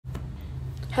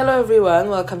Hello everyone,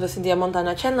 welcome to Cynthia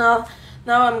Montana channel.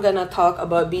 Now I'm gonna talk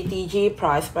about BTG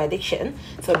price prediction.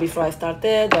 So before I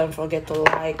started, don't forget to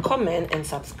like, comment, and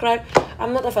subscribe.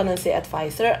 I'm not a financial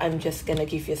advisor, I'm just gonna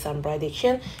give you some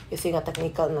prediction using a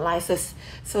technical analysis.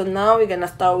 So now we're gonna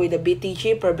start with the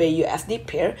BTG per BUSD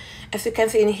pair. As you can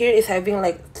see in here, it's having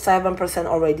like 7%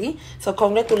 already. So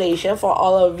congratulations for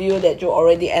all of you that you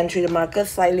already entered the market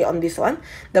slightly on this one.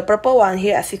 The purple one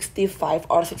here at 65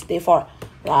 or 64.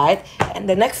 Right, and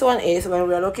the next one is when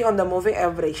we are looking on the moving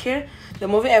average here. The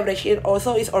moving average here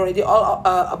also is already all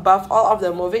above all of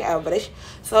the moving average.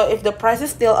 So if the price is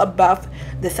still above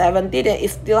the 70, then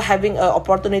it's still having an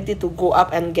opportunity to go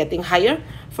up and getting higher.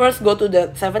 First go to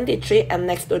the 73 and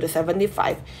next to the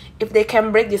 75. If they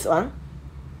can break this one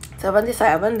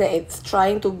 77, then it's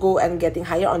trying to go and getting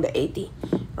higher on the 80.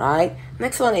 Right,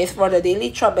 next one is for the daily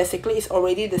chart. Basically it's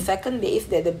already the second days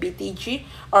that the BTG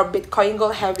or Bitcoin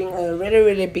Gold having a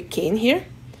really big gain here,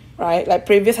 right? Like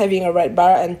previous having a red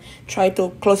bar and try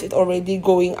to close it already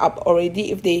going up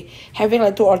already. If they having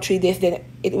like 2 or 3 days, then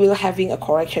it will having a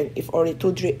correction. If already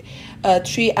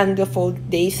 3 under 4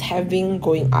 days having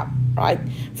going up, right?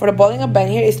 For the Bollinger Band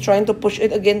here is trying to push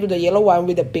it again to the yellow one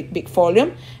with a big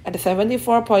volume at the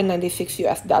 74.96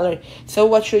 US dollar. So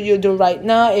what should you do right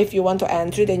now? If you want to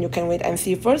enter, then you can wait and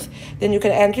see first. Then you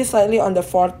can enter slightly on the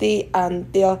 40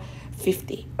 until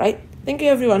 50, right? Thank you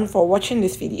everyone for watching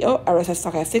this video. RSI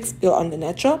Stochastic still on the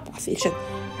natural position.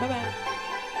 Bye bye.